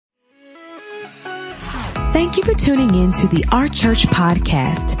Thank you for tuning in to the Our Church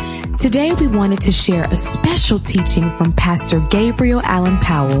podcast. Today we wanted to share a special teaching from Pastor Gabriel Allen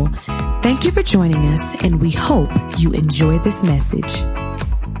Powell. Thank you for joining us, and we hope you enjoy this message.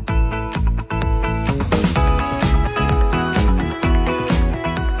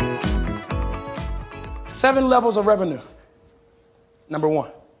 Seven levels of revenue. Number one,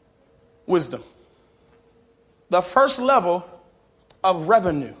 wisdom. The first level of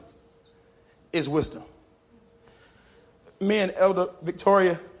revenue is wisdom. Me and Elder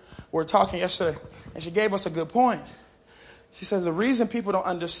Victoria were talking yesterday, and she gave us a good point. She said the reason people don't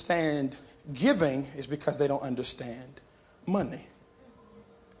understand giving is because they don't understand money.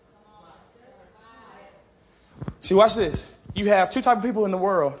 See, watch this. You have two types of people in the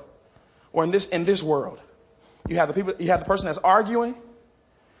world, or in this world. You have the person that's arguing,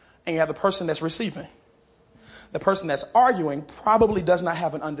 and you have the person that's receiving. The person that's arguing probably does not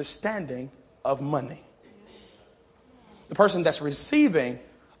have an understanding of money. The person that's receiving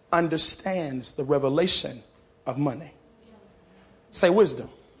understands the revelation of money. Say wisdom.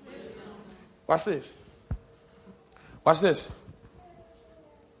 Watch this. Watch this.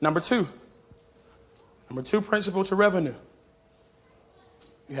 Number two principle to revenue.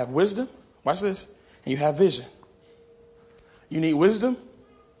 You have wisdom. Watch this. And you have vision. You need wisdom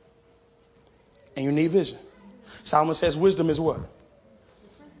and you need vision. Solomon says wisdom is what?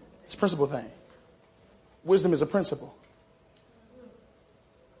 It's a principle thing. Wisdom is a principle.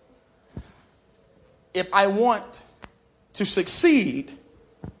 If I want to succeed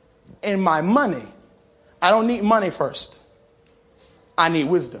in my money, I don't need money first. I need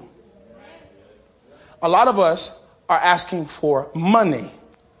wisdom. A lot of us are asking for money.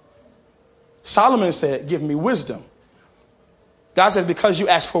 Solomon said, give me wisdom. God says, because you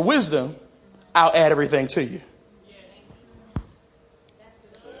ask for wisdom, I'll add everything to you.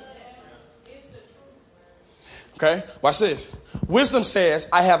 Okay, watch this. Wisdom says,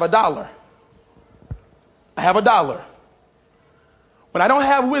 I have $1. I have $1. When I don't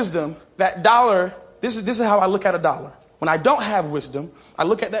have wisdom, that dollar, this is how I look at $1. When I don't have wisdom, I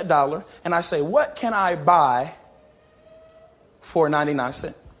look at that dollar and I say, what can I buy for 99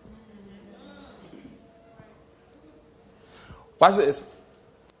 cents? Watch this.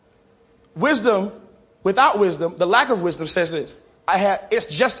 Wisdom, without wisdom, the lack of wisdom says this. It's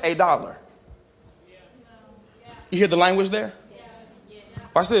just $1. You hear the language there?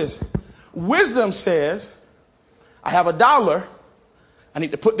 Watch this. Wisdom says, I have $1. I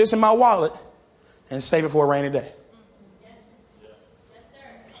need to put this in my wallet and save it for a rainy day.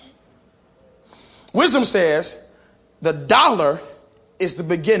 Wisdom says the dollar is the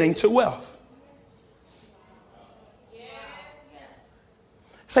beginning to wealth.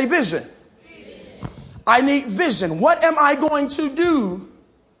 Say vision. I need vision. What am I going to do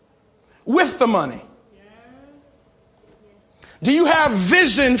with the money? Do you have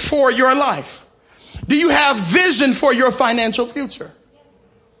vision for your life? Do you have vision for your financial future?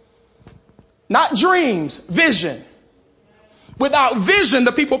 Not dreams, vision. Without vision,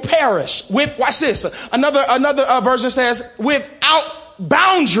 the people perish. Watch this. Another version says, without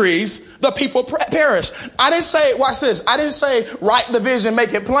boundaries, the people perish. I didn't say, watch this. I didn't say write the vision,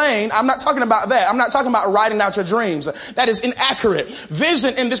 make it plain. I'm not talking about that. I'm not talking about writing out your dreams. That is inaccurate.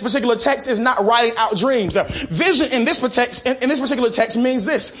 Vision in this particular text is not writing out dreams. Vision in this particular text means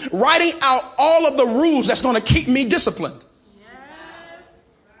this: writing out all of the rules that's going to keep me disciplined.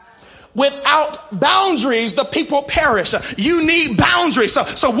 Without boundaries, the people perish. You need boundaries.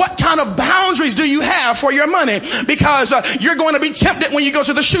 So what kind of boundaries do you have for your money? Because you're going to be tempted when you go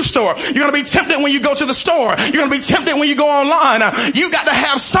to the shoe store. You're going to be tempted when you go to the store. You're going to be tempted when you go online. You got to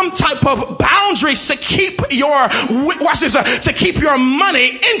have some type of boundaries to keep to keep your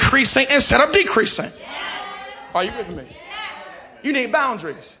money increasing instead of decreasing. Are you with me? You need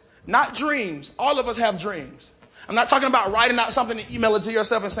boundaries, not dreams. All of us have dreams. I'm not talking about writing out something and email it to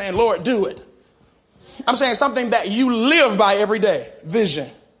yourself and saying, Lord, do it. I'm saying something that you live by every day. Vision.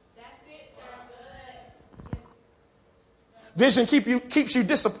 That's it, sir. Vision keeps you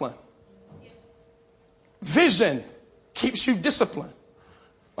disciplined. Vision keeps you disciplined.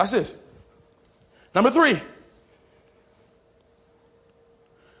 Watch this. Number 3.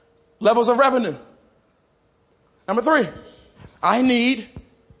 Levels of revenue. Number 3. I need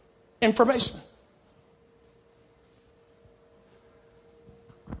information.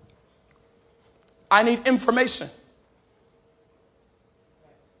 I need information.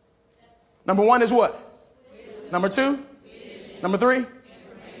 Number 1 is what? Number 2? Number 3?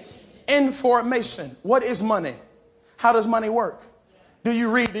 Information. What is money? How does money work? Do you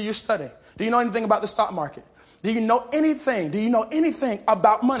read? Do you study? Do you know anything about the stock market? Do you know anything? Do you know anything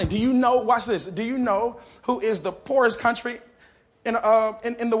about money? Do you know, watch this, do you know who is the poorest country in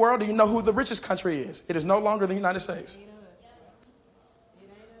the world? Do you know who the richest country is? It is no longer the United States.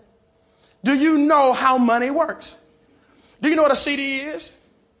 Do you know how money works? Do you know what a CD is?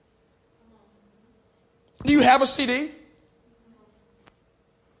 Do you have a CD?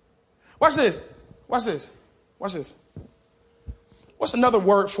 Watch this. Watch this. Watch this. What's another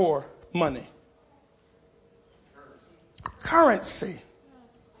word for money? Currency.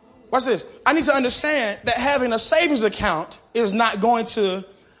 Watch this. I need to understand that having a savings account is not going to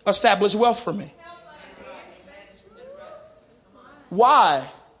establish wealth for me. Why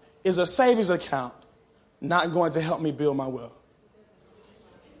is a savings account not going to help me build my wealth?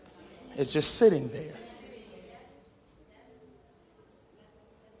 It's just sitting there.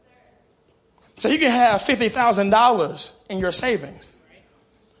 So you can have $50,000 in your savings.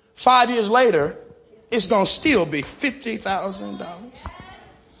 5 years later, it's going to still be $50,000.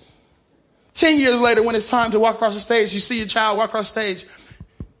 10 years later, when it's time to walk across the stage, you see your child walk across the stage,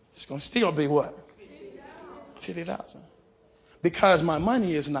 it's going to still be what? 50,000. Because my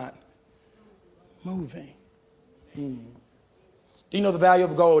money is not moving. Do you know the value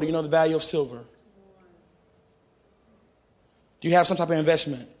of gold? Do you know the value of silver? Do you have some type of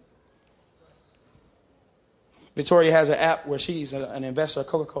investment? Victoria has an app where she's an investor at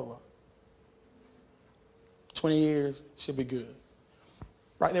Coca-Cola. 20 years, she'll be good.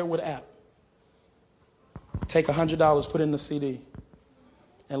 Right there with the app. Take $100, put in the CD,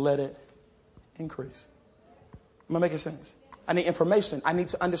 and let it increase. Am I making sense? I need information. I need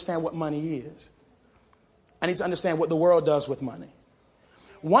to understand what money is. I need to understand what the world does with money.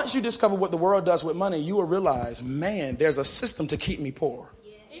 Once you discover what the world does with money, you will realize, man, there's a system to keep me poor.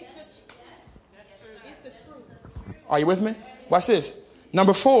 Are you with me? Watch this.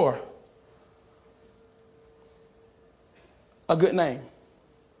 Number 4. A good name.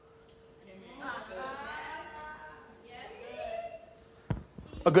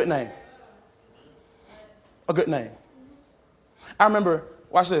 A good name. A good name. I remember,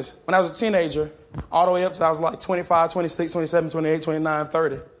 watch this, when I was a teenager, all the way up to I was like 25, 26, 27, 28, 29,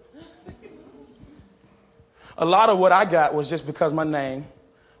 30. A lot of what I got was just because my name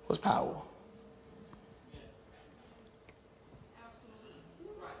was Powell.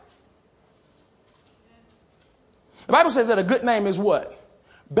 The Bible says that a good name is what?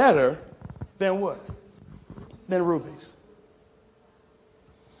 Better than what? Than rubies.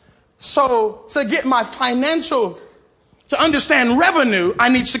 So to get my financial, to understand revenue, I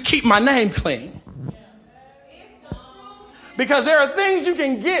need to keep my name clean. Because there are things you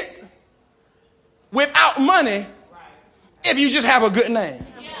can get without money if you just have a good name.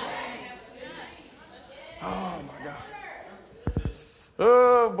 Oh my God.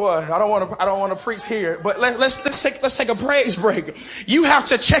 Oh boy, I don't want to preach here, but let's take a praise break. You have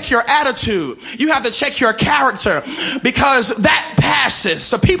to check your attitude. You have to check your character, because that passes.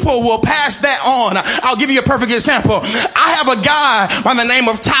 So people will pass that on. I'll give you a perfect example. I have a guy by the name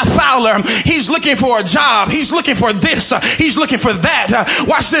of Ty Fowler. He's looking for a job. He's looking for this. He's looking for that.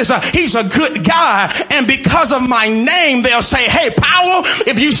 Watch this. He's a good guy, and because of my name, they'll say, "Hey, Powell,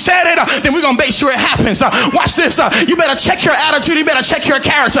 if you said it, then we're gonna make sure it happens." Watch this. You better check your attitude. You better check your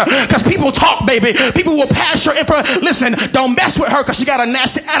character, because people talk, baby. People will pass your info. Listen, don't mess with her because she got a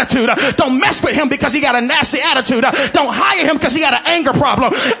nasty attitude. Don't mess with him because he got a nasty attitude. Don't hire him because he got an anger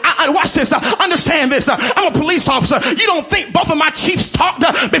problem. Watch this. Understand this. I'm a police officer. You don't think both of my chiefs talked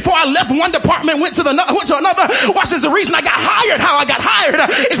before I left one department, went to another? Watch this. The reason I got hired, how I got hired,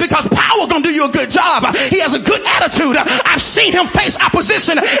 is because Powell gonna do you a good job. He has a good attitude. I've seen him face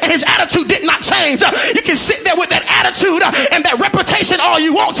opposition, and his attitude did not change. You can sit there with that attitude and that reputation all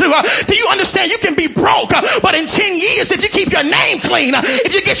you want to. Do you understand? You can be broke, but in 10 years, if you keep your name clean,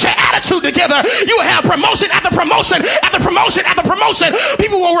 if you get your attitude together, you will have promotion after promotion after promotion after promotion.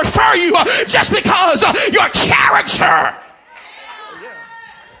 People will refer you just because your character.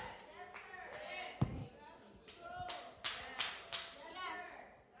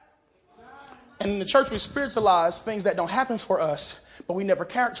 And in the church, we spiritualize things that don't happen for us, but we never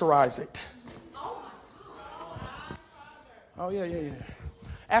characterize it. Oh, yeah.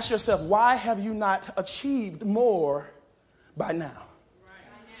 Ask yourself, why have you not achieved more by now?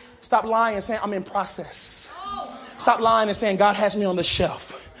 Stop lying and saying, I'm in process. Stop lying and saying, God has me on the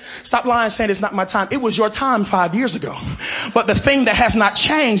shelf. Stop lying saying it's not my time. It was your time 5 years ago. But the thing that has not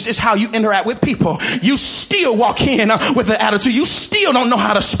changed is how you interact with people. You still walk in with an attitude. You still don't know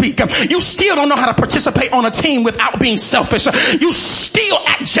how to speak. You still don't know how to participate on a team without being selfish. You still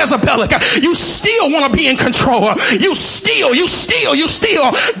act Jezebelic. You still want to be in control. You still.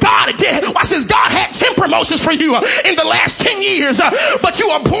 God did. Watch this. God had 10 promotions for you in the last 10 years. But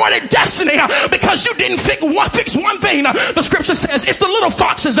you aborted destiny because you didn't fix one thing. The scripture says it's the little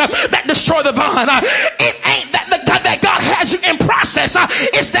foxes that destroy the vine. It ain't that God has you in process.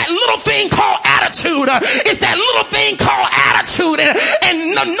 It's that little thing called attitude. It's that little thing called attitude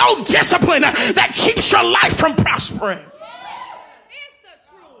and no discipline that keeps your life from prospering.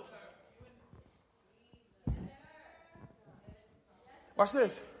 Watch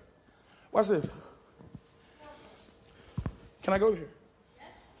this. Watch this. Can I go over here?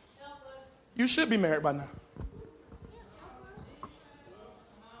 You should be married by now.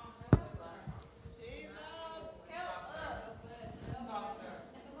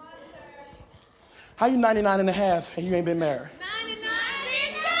 How you 99 and a half and you ain't been married? 99.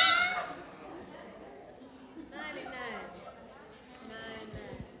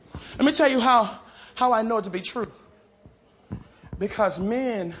 Let me tell you how I know it to be true. Because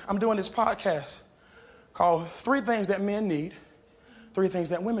men, I'm doing this podcast called 3 Things That Men Need, 3 Things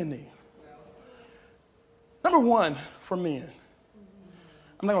That Women Need. Number 1 for men.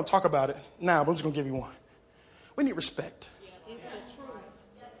 I'm not going to talk about it now, but I'm just going to give you one. We need respect. It's the truth.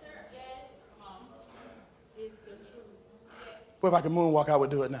 Yes, sir. Yes. It's the truth. Well, if I could moonwalk, I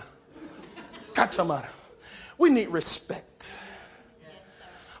would do it now. God, somebody. We need respect. Yes, sir.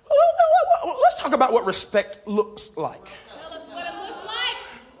 Let's talk about what respect looks like. Tell us what it looks like.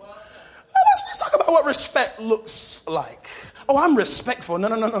 Let's talk about what respect looks like. Oh, I'm respectful. No,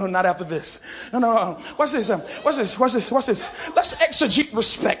 not after this. No. Watch this. Let's exegete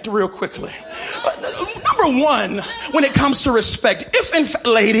respect real quickly. Number 1, when it comes to respect, if in fact,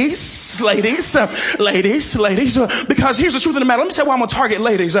 ladies, because here's the truth of the matter. Let me tell you why I'm going to target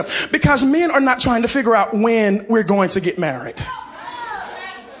ladies. Because men are not trying to figure out when we're going to get married.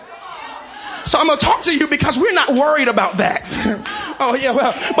 So I'm going to talk to you because we're not worried about that. Oh yeah,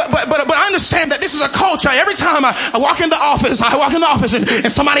 well, but I understand that this is a culture. Every time I walk in the office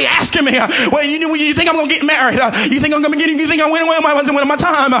and somebody asking me, well, you think I'm going to get married? You think I'm going to get? You think I'm when my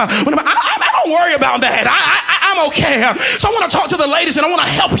time? I don't worry about that. I'm okay. So I want to talk to the ladies and I want to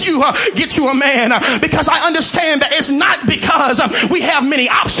help you get you a man because I understand that it's not because we have many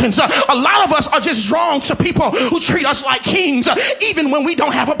options. A lot of us are just drawn to people who treat us like kings, even when we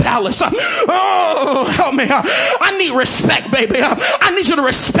don't have a palace. Oh, help me. I need respect, baby. I need you to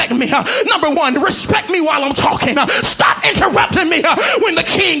respect me. Number 1, respect me while I'm talking. Stop interrupting me when the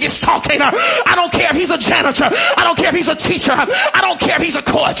king is talking. I don't care if he's a janitor. I don't care if he's a teacher. I don't care if he's a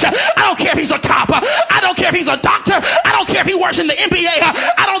coach. I don't care if he's a cop. I don't care if he's a doctor. I don't care if he works in the NBA.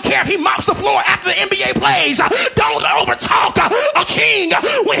 I don't care if he mops the floor after the NBA plays. Don't overtalk a king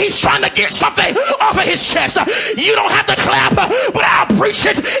when he's trying to get something off of his chest. You don't have to clap, but I'll preach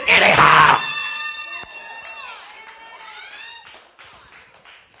it anyhow.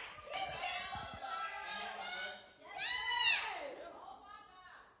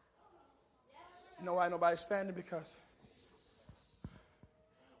 You know why nobody's standing? Because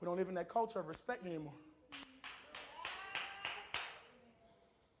we don't live in that culture of respect anymore.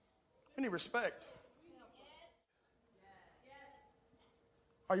 We need respect.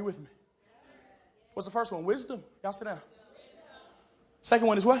 Are you with me? What's the first one? Wisdom. Y'all sit down. Second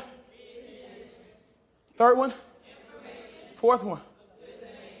one is what? Third one? Fourth one?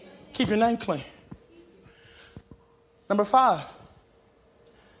 Keep your name clean. Number 5,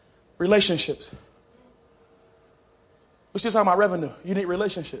 relationships. We're still talking about revenue. You need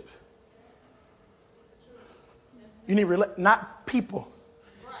relationships. You need not people.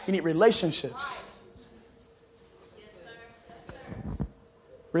 You need relationships.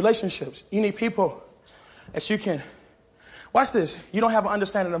 Relationships. You need people that you can. Watch this. You don't have an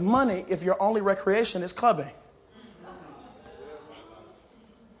understanding of money if your only recreation is clubbing.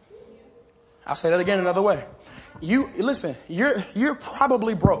 I'll say that again another way. Listen, you're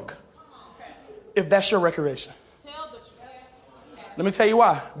probably broke if that's your recreation. Let me tell you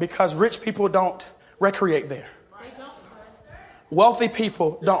why. Because rich people don't recreate there. Wealthy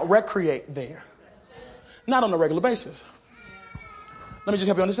people don't recreate there. Not on a regular basis. Let me just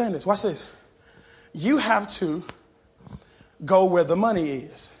help you understand this. Watch this. You have to go where the money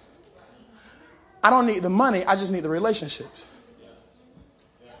is. I don't need the money. I just need the relationships.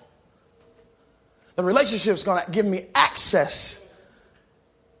 The relationship's going to give me access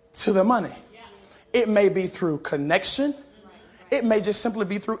to the money. It may be through connection. It may just simply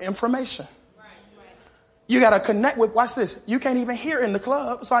be through information. You got to connect with, watch this. You can't even hear in the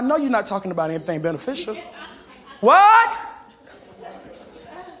club. So I know you're not talking about anything beneficial. What?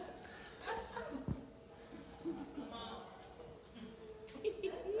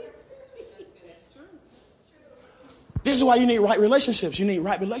 This is why you need right relationships. You need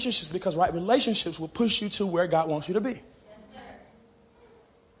right relationships because right relationships will push you to where God wants you to be.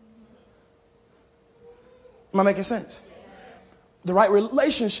 Am I making sense? The right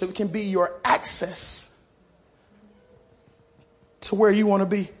relationship can be your access to where you want to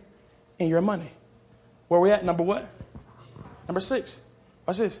be in your money. Where we at? Number what? Number 6.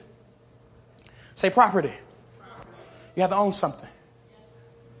 Watch this. Say property. You have to own something.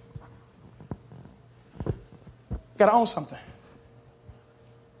 You got to own something.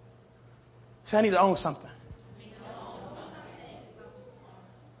 Say, I need to own something.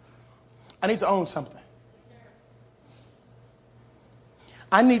 I need to own something.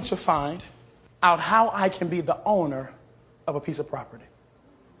 I need to find out how I can be the owner of a piece of property.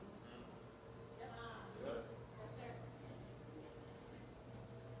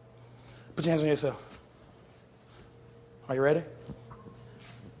 Put your hands on yourself. Are you ready?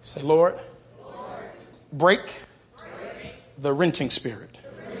 Say, Lord, break the renting spirit.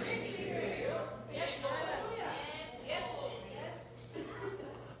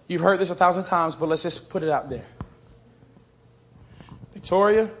 You've heard this 1,000 times, but let's just put it out there.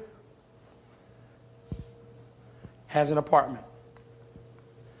 Victoria has an apartment.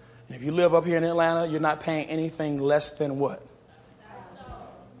 And if you live up here in Atlanta, you're not paying anything less than what?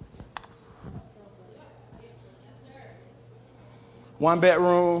 One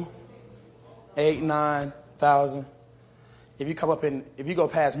bedroom, 8,000, 9,000. If you come up in, if you go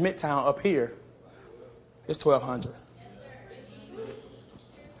past Midtown up here, it's 1,200.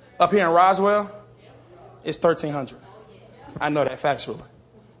 Up here in Roswell, it's 1,300. I know that factually.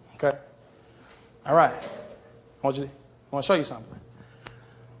 Okay? All right. I want to show you something.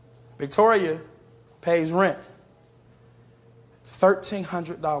 Victoria pays rent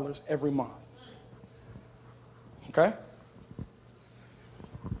 $1,300 every month. Okay?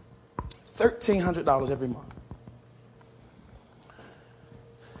 $1,300 every month.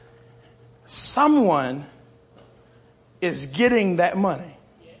 Someone is getting that money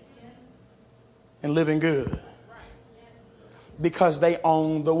and living good because they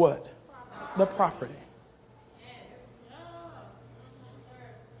own the what? The property.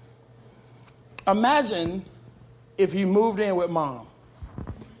 Imagine if you moved in with mom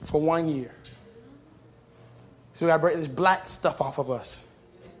for 1 year. So we got to break this black stuff off of us.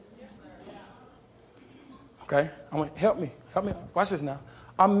 Okay? Help me. Watch this now.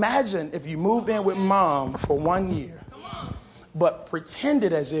 Imagine if you moved in with mom for 1 year, but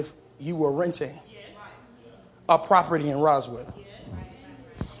pretended as if you were renting a property in Roswell.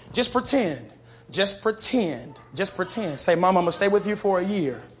 Just pretend. Say, Mom, I'm going to stay with you for a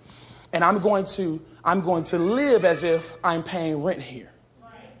year. And I'm going to live as if I'm paying rent here.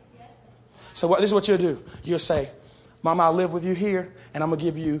 So this is what you'll do. You'll say, Mom, I'll live with you here, and I'm going to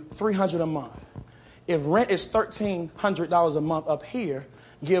give you $300 a month. If rent is $1,300 a month up here,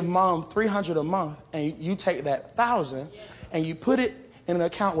 give Mom $300 a month, and you take that $1,000 and you put it in an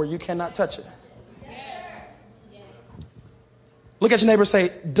account where you cannot touch it. Look at your neighbor and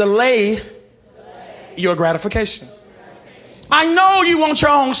say, delay your gratification. I know you want your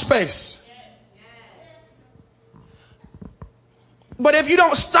own space. But if you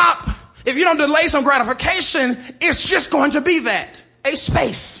don't delay some gratification, it's just going to be that, a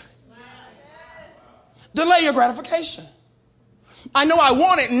space. Delay your gratification. I know I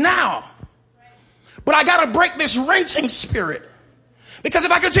want it now, but I got to break this renting spirit. Because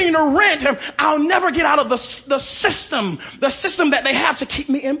if I continue to rent him, I'll never get out of the system that they have to keep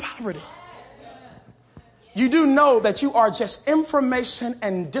me in poverty. You do know that you are just information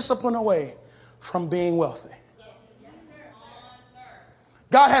and discipline away from being wealthy.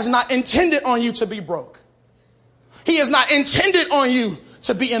 God has not intended on you to be broke. He has not intended on you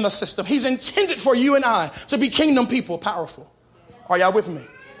to be in the system. He's intended for you and I to be kingdom people, powerful. Are y'all with me?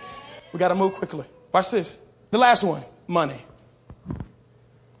 We got to move quickly. Watch this. The last one, money.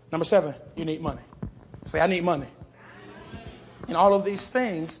 Number 7, you need money. Say, I need money. And all of these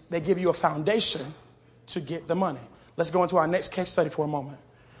things, they give you a foundation to get the money. Let's go into our next case study for a moment.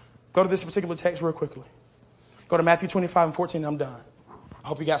 Go to this particular text real quickly. Go to Matthew 25 and 14, and I'm done. I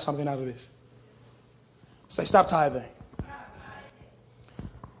hope you got something out of this. Say, stop tithing.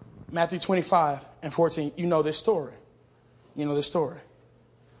 Matthew 25 and 14, you know this story. When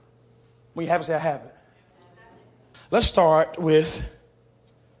you have it, say, I have it. Let's start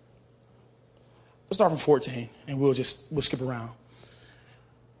from 14, and we'll skip around.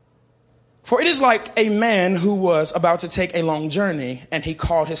 For it is like a man who was about to take a long journey, and he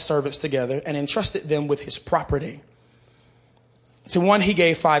called his servants together and entrusted them with his property. To one he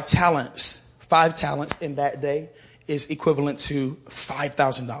gave 5 talents. 5 talents in that day is equivalent to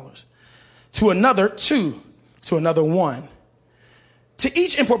 $5,000. To another 2, to another 1. To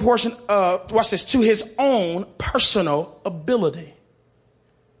each in proportion of, watch this, to his own personal ability.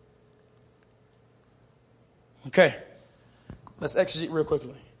 Okay, let's exegete real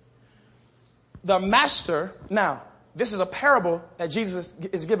quickly. The master, now, this is a parable that Jesus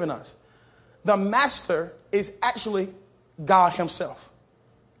is giving us. The master is actually God himself.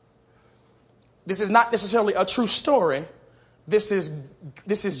 This is not necessarily a true story. This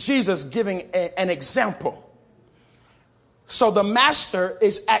is Jesus giving an example. So the master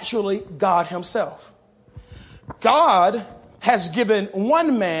is actually God himself. God has given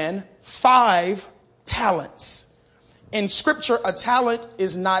one man 5 talents. In scripture, a talent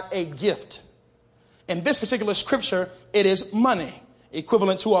is not a gift. In this particular scripture, it is money,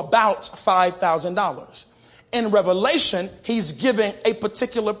 equivalent to about $5,000. In Revelation, he's giving a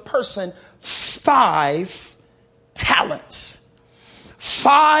particular person 5 talents,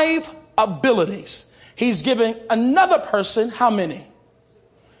 5 abilities. He's giving another person how many?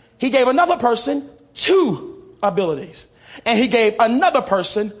 He gave another person 2 abilities. And he gave another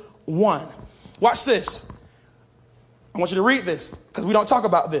person 1. Watch this. I want you to read this because we don't talk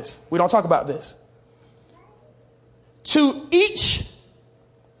about this. We don't talk about this. To each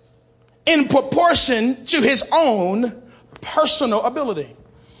in proportion to his own personal ability.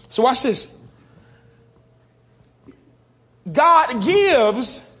 So watch this. God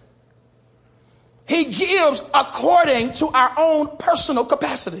gives, he gives according to our own personal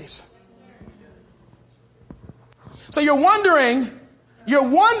capacities. So you're wondering,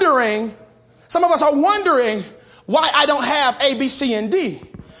 some of us are wondering why I don't have A, B, C, and D.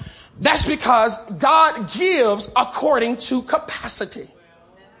 That's because God gives according to capacity.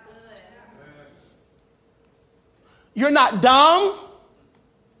 You're not dumb.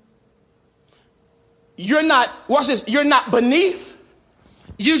 You're not, watch this, you're not beneath.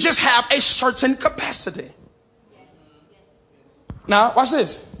 You just have a certain capacity. Now, watch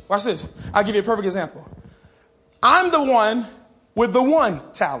this. Watch this. I'll give you a perfect example. I'm the one with the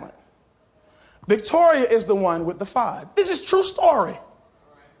 1 talent. Victoria is the one with the 5. This is true story.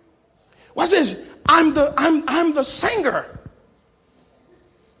 Watch this. I'm the singer.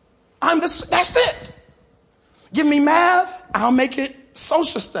 That's it. Give me math, I'll make it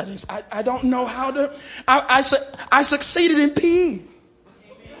social studies. I don't know how to. I succeeded in PE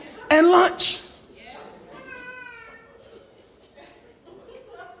and lunch.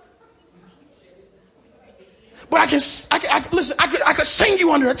 But I could sing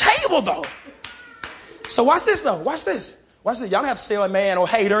you under a table though. So watch this though. Watch this. Watch this. Y'all don't have to say a man or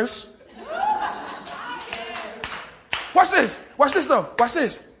haters. Watch this. Watch this though. Watch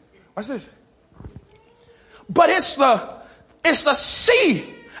this. Watch this. But it's the C.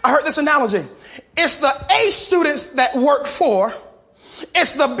 I heard this analogy. It's the A students that work for.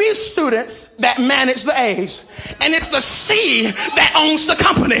 It's the B students that manage the A's. And it's the C that owns the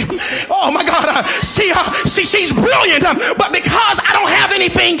company. Oh my God. She's brilliant. But because I don't have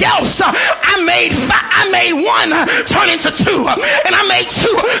anything else, I made 1 turn into 2. And I made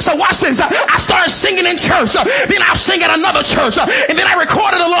 2. So watch this. I started singing in church. Then I'll sing at another church. And then I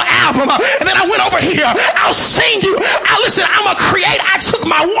recorded a little album. And then I went over here. I'll sing you. Listen, I'm a creator. I took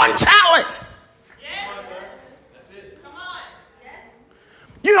my 1 talent.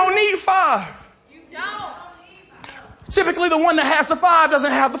 You don't need 5. You don't. Typically, the one that has the 5 doesn't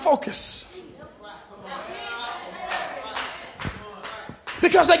have the focus.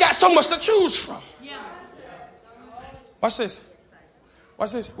 Because they got so much to choose from. Watch this.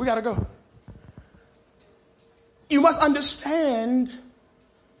 Watch this. We got to go. You must understand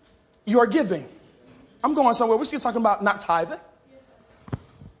your giving. I'm going somewhere. We're still talking about not tithing.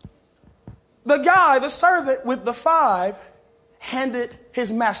 The servant with the 5, handed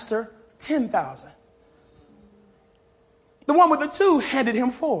his master 10,000. The one with the 2 handed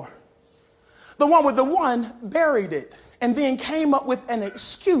him 4. The one with the 1 buried it and then came up with an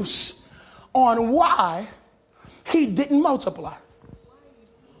excuse on why he didn't multiply.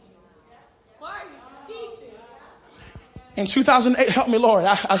 In 2008, help me, Lord.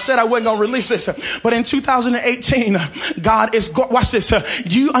 I said I wasn't going to release this, but in 2018, God is, watch this.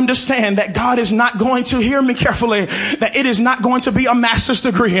 Do you understand that God is not going to, hear me carefully, that it is not going to be a master's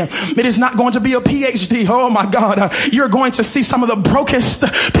degree. It is not going to be a PhD. Oh my God. You're going to see some of the brokest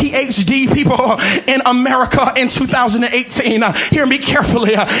PhD people in America in 2018. Hear me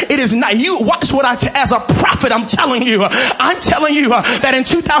carefully. It is not, you watch what as a prophet, I'm telling you that in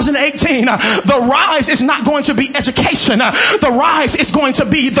 2018, the rise is not going to be education. The rise is going to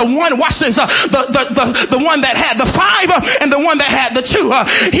be the one, watch this, the one that had the 5 and the one that had the 2.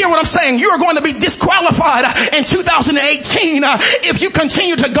 Hear what I'm saying? You are going to be disqualified in 2018 if you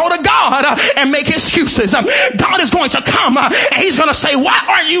continue to go to God and make excuses. God is going to come and he's going to say, why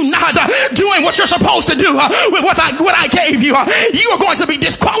are you not doing what you're supposed to do with what I gave you? You are going to be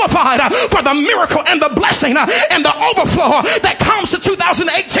disqualified for the miracle and the blessing and the overflow that comes to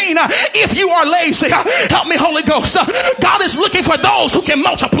 2018 if you are lazy. Help me, Holy Ghost. God is looking for those who can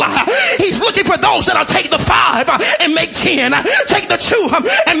multiply. He's looking for those that'll take the 5 and make 10, take the 2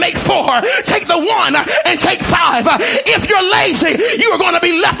 and make 4, take the 1 and take 5. If you're lazy, you are going to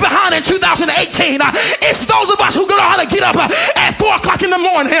be left behind in 2018. It's those of us who know how to get up at 4 o'clock in the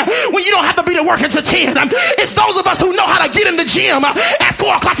morning when you don't have to be to work until 10. It's those of us who know how to get in the gym at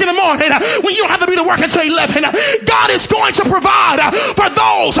 4 o'clock in the morning when you don't have to be to work until 11. God is going to provide for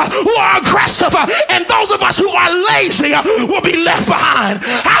those who are aggressive, and those of us who are lazy will be left behind.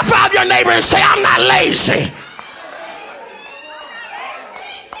 High five your neighbor and say, I'm not lazy.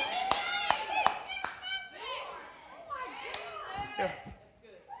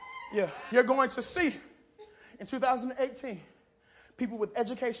 Yeah, you're going to see in 2018 people with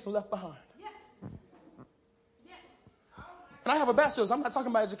education left behind. And I have a bachelor's. I'm not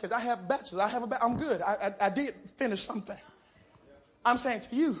talking about education. I have bachelor's. I'm good. I did finish something. I'm saying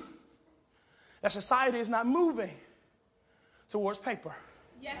to you that society is not moving towards paper.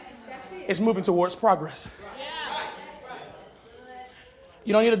 It's moving towards progress.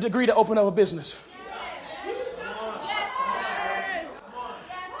 You don't need a degree to open up a business.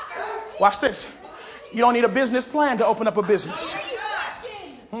 Watch this. You don't need a business plan to open up a business.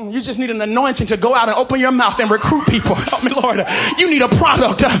 You just need an anointing to go out and open your mouth and recruit people. Help me, Lord. You need a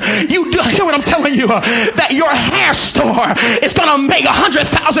product. You do hear what I'm telling you? That your hair store is going to make 100,000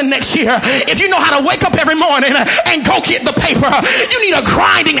 next year. If you know how to wake up every morning and go get the paper, you need a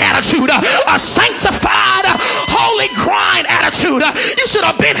grinding attitude, a sanctified, holy grind attitude. You should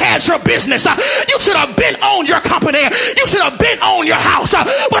have been had your business. You should have been owned your company. You should have been owned your house,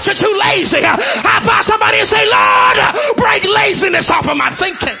 but you're too lazy. High five somebody and say, Lord, break laziness off of my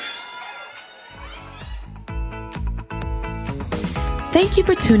thinking. Thank you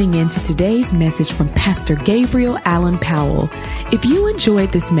for tuning in to today's message from Pastor Gabriel Allen Powell. If you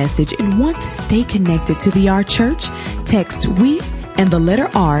enjoyed this message and want to stay connected to the R Church, text WE and the letter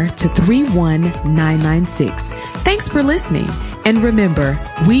R to 31996. Thanks for listening. And remember,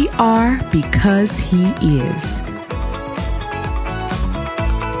 we are because He is.